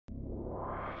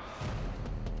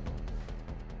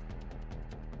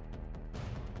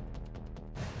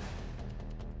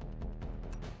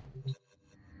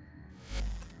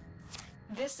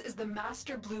This is the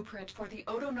master blueprint for the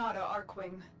Odonata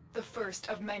Archwing, the first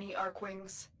of many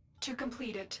Archwings. To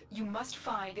complete it, you must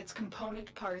find its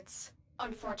component parts.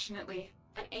 Unfortunately,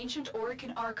 an ancient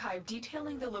Orokin archive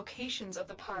detailing the locations of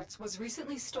the parts was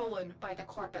recently stolen by the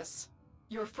Corpus.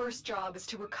 Your first job is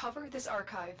to recover this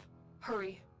archive.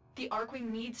 Hurry. The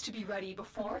Archwing needs to be ready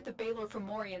before the Baelor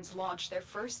Fomorians launch their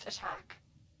first attack.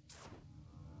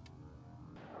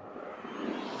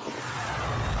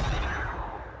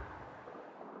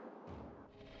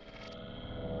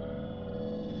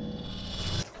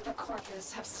 The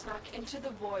Corpus have snuck into the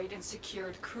Void and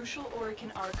secured crucial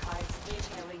Orokin archives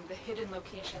detailing the hidden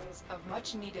locations of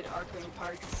much-needed Archwing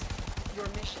parts. Your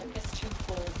mission is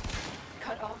twofold.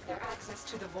 Cut off their access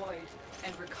to the Void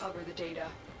and recover the data.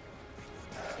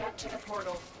 Get to the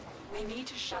portal. We need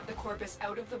to shut the Corpus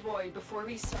out of the Void before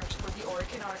we search for the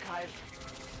Orokin archive.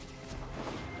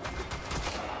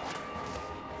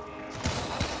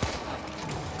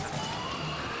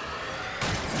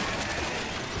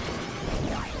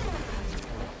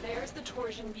 There's the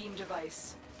torsion beam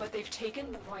device, but they've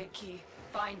taken the Void key.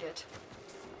 Find it.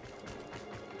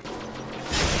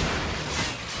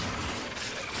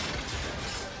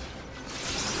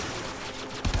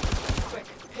 Quick,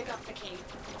 pick up the key.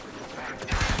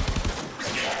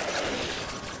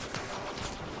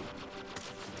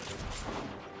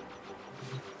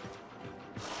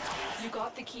 You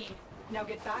got the key. Now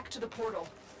get back to the portal.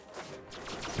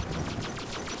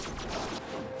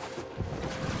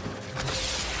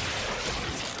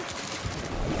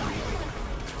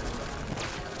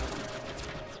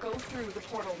 Go through the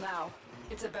portal now.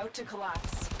 It's about to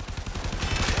collapse.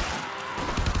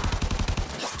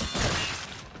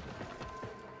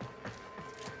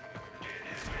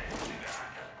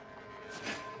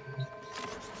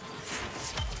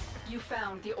 You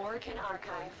found the Orokin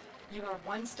archive. You are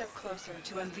one step closer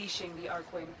to unleashing the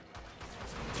Archwing.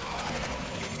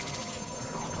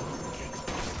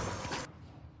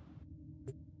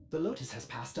 The Lotus has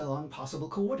passed along possible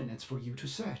coordinates for you to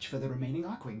search for the remaining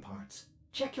Archwing parts.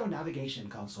 Check your navigation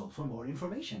console for more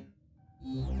information.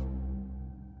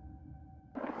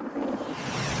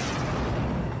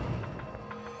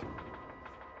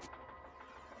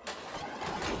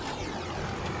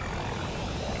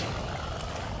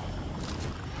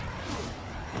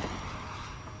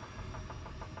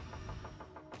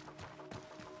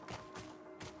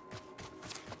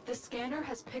 The scanner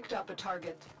has picked up a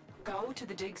target. Go to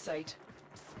the dig site.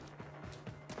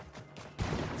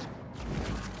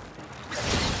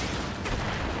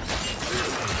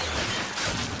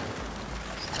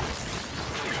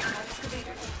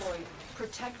 Excavator deployed.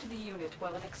 Protect the unit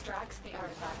while it extracts the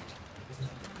artifact.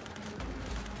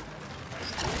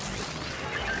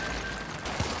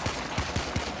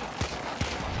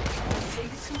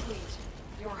 Dig is complete.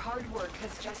 Your hard work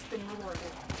has just been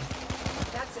rewarded.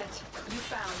 That's it. You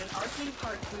found an Archwing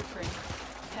part blueprint.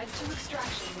 Head to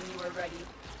extraction when you are ready.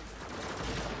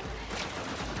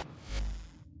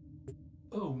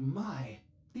 Oh my!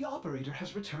 The operator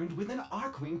has returned with an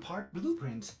Archwing part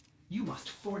blueprint. You must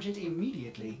forge it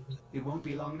immediately. It won't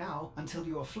be long now until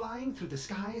you are flying through the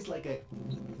skies like a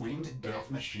winged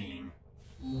death machine.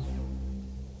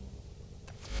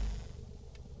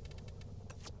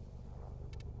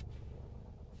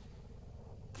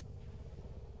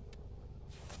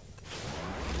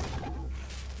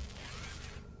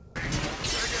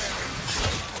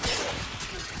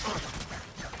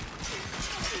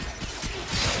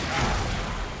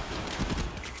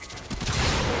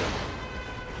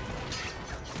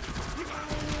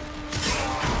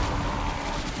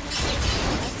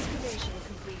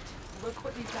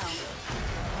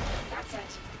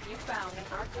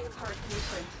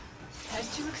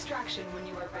 When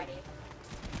you are ready.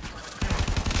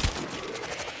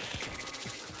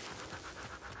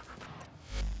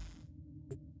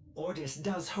 Ordis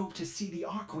does hope to see the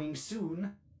Archwing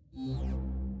soon.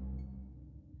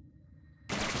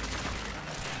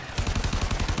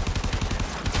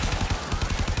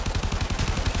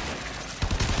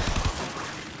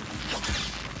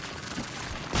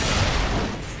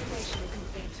 Excavation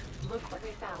complete. Look what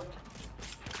we found.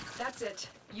 That's it.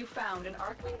 You found an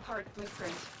Archwing part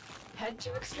blueprint. Head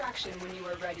to extraction when you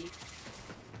are ready.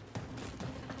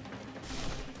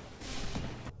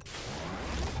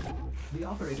 The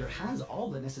operator has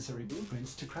all the necessary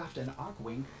blueprints to craft an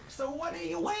Archwing, so what are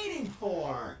you waiting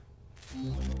for?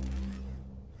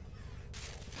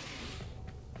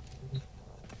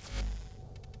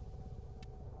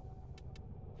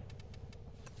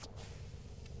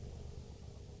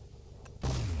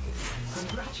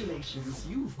 Congratulations,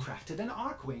 you've crafted an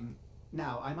Archwing.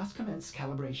 Now I must commence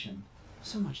calibration.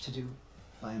 So much to do.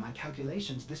 By my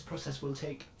calculations, this process will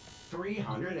take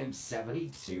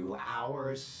 372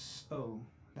 hours. Oh,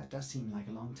 that does seem like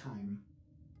a long time.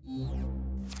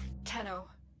 Tenno,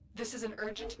 this is an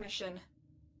urgent mission.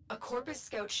 A Corpus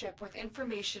scout ship with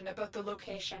information about the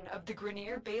location of the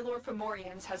Grineer Baelor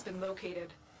Fomorians has been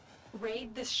located.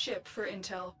 Raid this ship for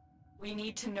intel. We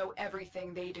need to know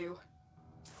everything they do.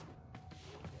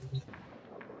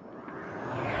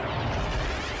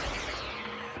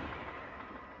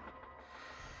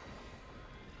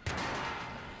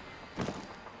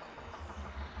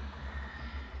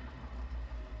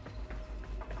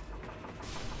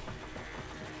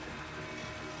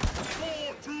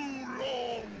 For too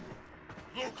long,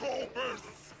 the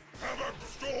Corpus have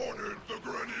extorted the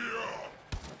Grineer.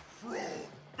 Fraud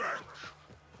back.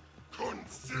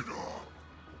 Consider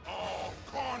our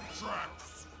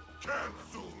contracts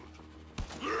cancelled.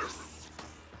 This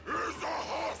is a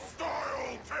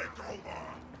hostile takeover.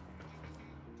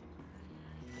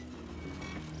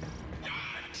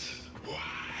 Not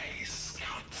wise,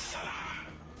 Counselor.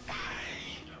 I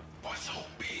was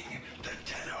hoping the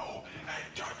Tenno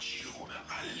had taught you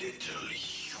a little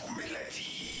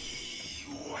humility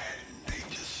when they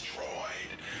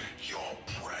destroyed your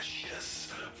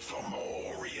precious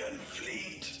Fomorian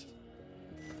fleet.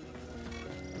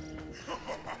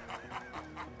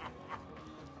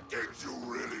 Did you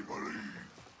really believe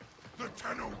the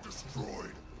Tenno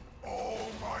destroyed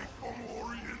all my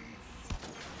Fomorians?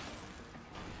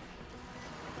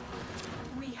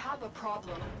 We have a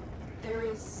problem. There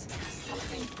is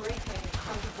something breaking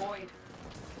from the void.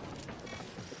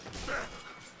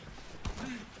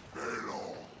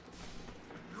 Baelor,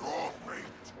 your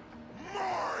fate,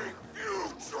 my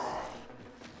future!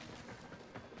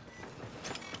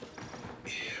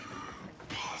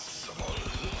 Impossible.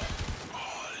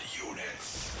 All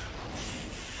units,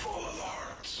 full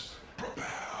alert.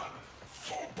 Prepare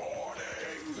for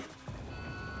boarding.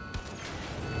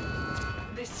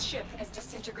 This ship is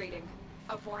disintegrating.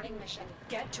 Aborting mission.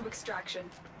 Get to extraction.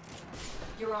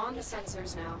 You're on the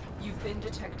sensors now. You've been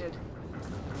detected.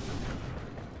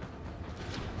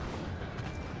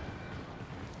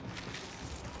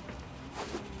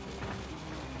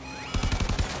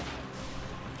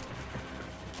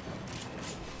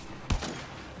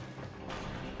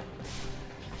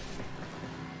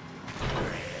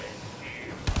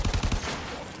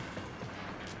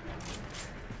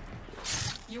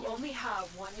 You only have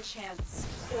one chance.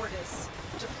 Ordis,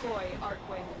 deploy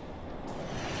Archwing.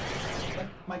 But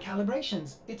my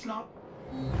calibrations, it's not...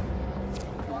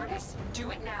 Ordis,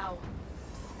 do it now.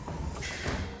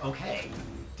 Okay.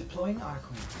 Deploying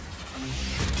Archwing.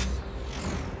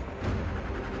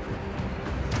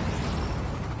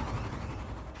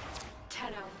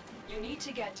 Tenno, you need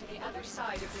to get to the other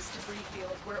side of this debris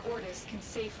field where Ordis can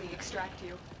safely extract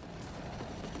you.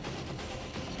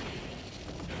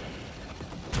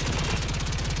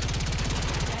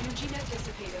 Energy net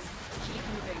dissipated. Keep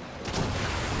moving.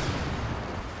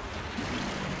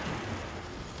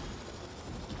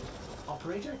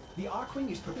 Operator, the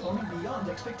Archwing is performing beyond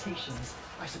expectations.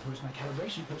 I suppose my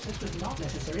calibration process was not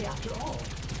necessary after all.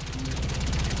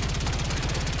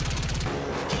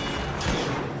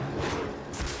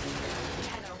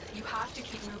 Tenno, you have to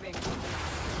keep moving.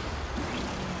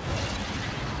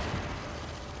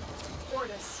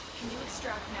 Ordis, can you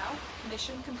extract now?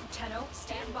 Mission complete. Tenno,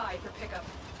 stand by for pickup.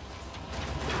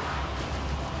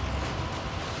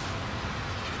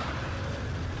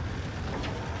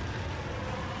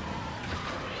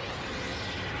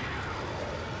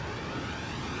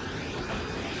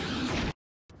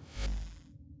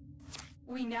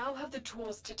 We now have the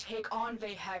tools to take on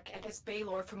Vahek and his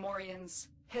Baelor Fomorians.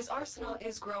 His arsenal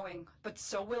is growing, but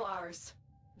so will ours.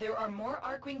 There are more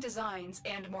Archwing designs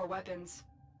and more weapons.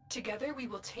 Together we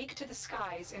will take to the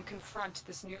skies and confront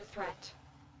this new threat.